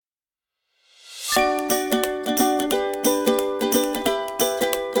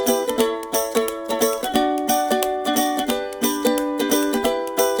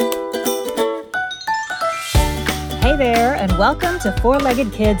Welcome to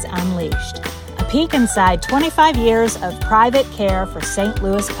Four-Legged Kids Unleashed, a peek inside 25 years of private care for St.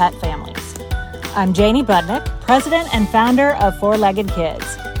 Louis pet families. I'm Janie Budnick, president and founder of Four-Legged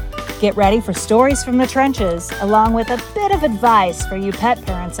Kids. Get ready for stories from the trenches, along with a bit of advice for you pet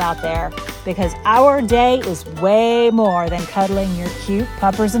parents out there, because our day is way more than cuddling your cute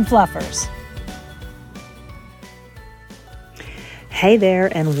puppers and fluffers. Hey there,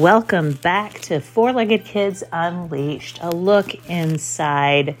 and welcome back to Four-Legged Kids Unleashed, a look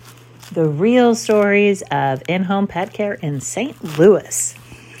inside the real stories of in-home pet care in St. Louis.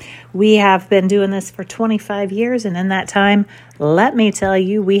 We have been doing this for 25 years, and in that time, let me tell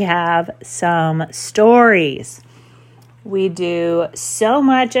you, we have some stories. We do so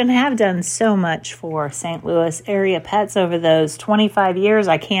much and have done so much for St. Louis area pets over those 25 years.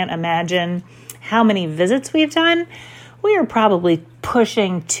 I can't imagine how many visits we've done. We are probably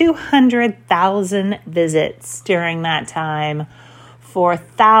pushing 200,000 visits during that time for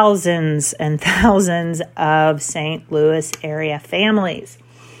thousands and thousands of St. Louis area families.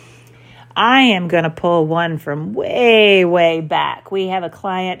 I am going to pull one from way back. We have a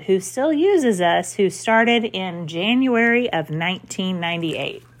client who still uses us, who started in January of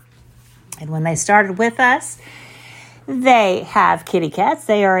 1998. And when they started with us, they have kitty cats.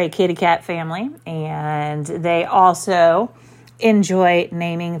 They are a kitty cat family, and they also enjoy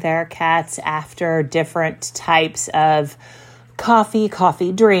naming their cats after different types of coffee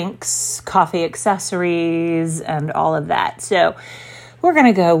drinks, coffee accessories, and all of that. So we're going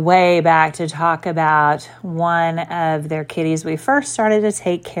to go way back to talk about one of their kitties we first started to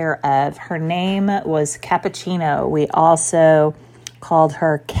take care of. Her name was Cappuccino. We also called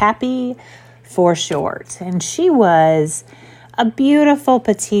her Cappy for short. And she was a beautiful,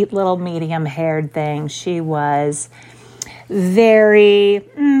 petite, little medium-haired thing. She was very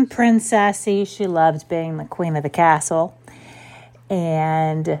princessy. She loved being the queen of the castle.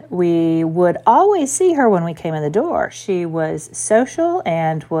 And we would always see her when we came in the door. She was social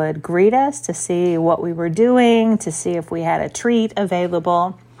and would greet us to see what we were doing, to see if we had a treat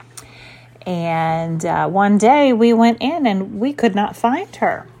available. And one day we went in and we could not find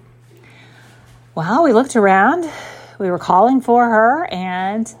her. Well, we looked around, we were calling for her,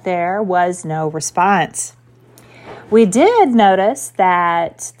 and there was no response. We did notice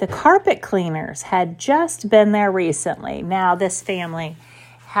that the carpet cleaners had just been there recently. Now, this family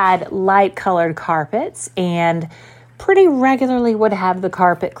had light-colored carpets and pretty regularly would have the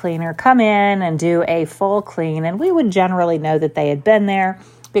carpet cleaner come in and do a full clean, and we would generally know that they had been there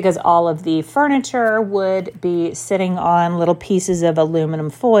because all of the furniture would be sitting on little pieces of aluminum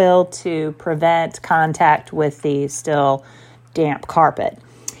foil to prevent contact with the still damp carpet.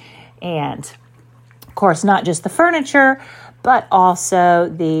 And, of course, not just the furniture, but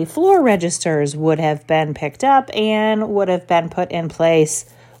also the floor registers would have been picked up and would have been put in place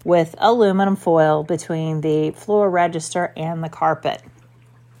with aluminum foil between the floor register and the carpet.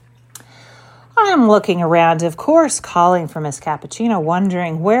 I'm looking around, of course, calling for Miss Cappuccino,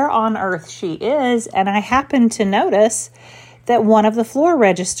 wondering where on earth she is, and I happened to notice that one of the floor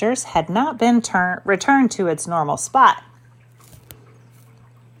registers had not been returned to its normal spot.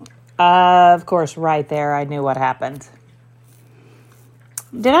 Of course, right there, I knew what happened.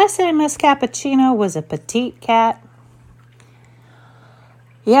 Did I say Miss Cappuccino was a petite cat?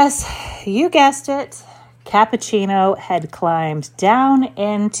 Yes, you guessed it. Cappuccino had climbed down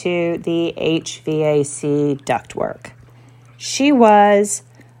into the HVAC ductwork. She was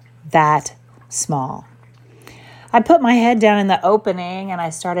that small. I put my head down in the opening and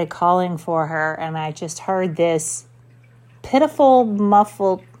I started calling for her, and I just heard this pitiful,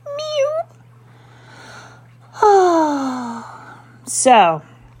 muffled mew. So,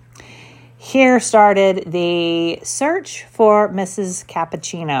 here started the search for Mrs.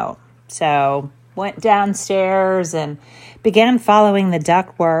 Cappuccino. So, went downstairs and began following the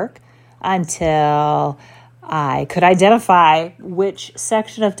ductwork until I could identify which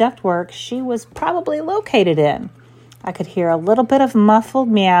section of ductwork she was probably located in. I could hear a little bit of muffled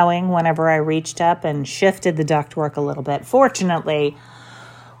meowing whenever I reached up and shifted the ductwork a little bit. Fortunately,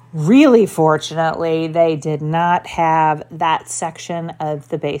 really fortunately, they did not have that section of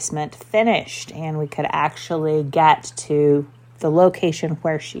the basement finished, and we could actually get to the location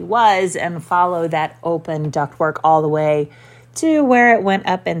where she was and follow that open ductwork all the way to where it went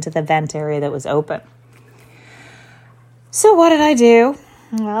up into the vent area that was open. So what did I do?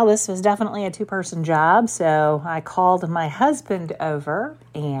 Well, this was definitely a two-person job, so I called my husband over,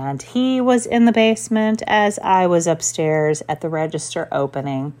 and he was in the basement as I was upstairs at the register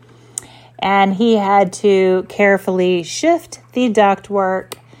opening. And he had to carefully shift the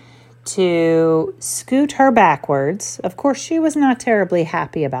ductwork to scoot her backwards. Of course, she was not terribly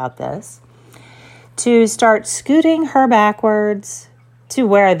happy about this. To start scooting her backwards to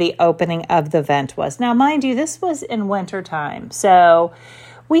where the opening of the vent was. Now, mind you, this was in wintertime, so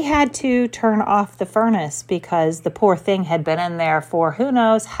we had to turn off the furnace because the poor thing had been in there for who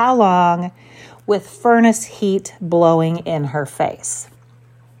knows how long with furnace heat blowing in her face.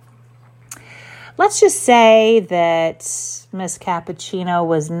 Let's just say that Miss Cappuccino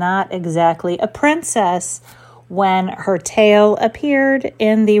was not exactly a princess when her tail appeared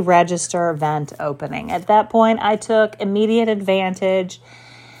in the register vent opening. At that point, I took immediate advantage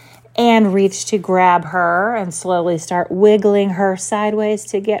and reached to grab her and slowly start wiggling her sideways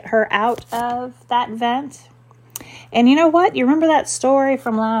to get her out of that vent. And you know what? You remember that story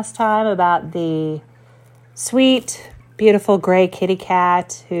from last time about the sweet, beautiful gray kitty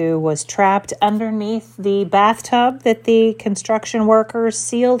cat who was trapped underneath the bathtub that the construction workers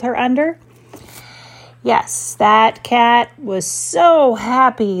sealed her under? Yes, that cat was so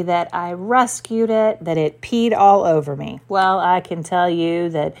happy that I rescued it that it peed all over me. Well, I can tell you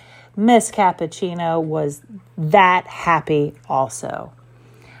that Miss Cappuccino was that happy also.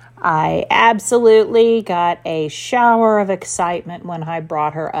 I absolutely got a shower of excitement when I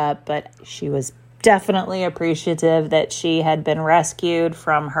brought her up, but she was definitely appreciative that she had been rescued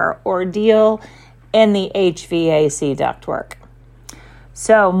from her ordeal in the HVAC ductwork.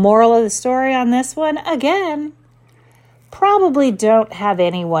 So, moral of the story on this one, again, probably don't have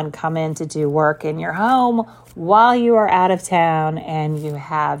anyone come in to do work in your home while you are out of town and you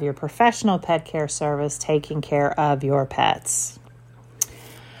have your professional pet care service taking care of your pets.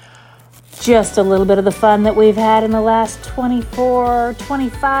 Just a little bit of the fun that we've had in the last 24,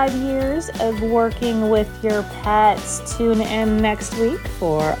 25 years of working with your pets. Tune in next week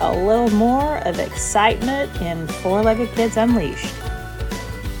for a little more of excitement in Four-Legged Kids Unleashed.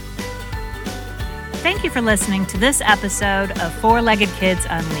 Thank you for listening to this episode of Four-Legged Kids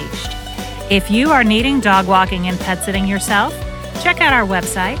Unleashed. If you are needing dog walking and pet sitting yourself, check out our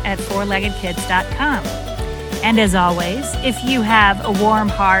website at fourleggedkids.com. And as always, if you have a warm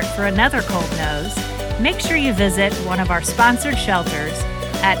heart for another cold nose, make sure you visit one of our sponsored shelters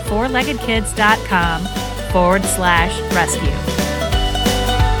at fourleggedkids.com/rescue.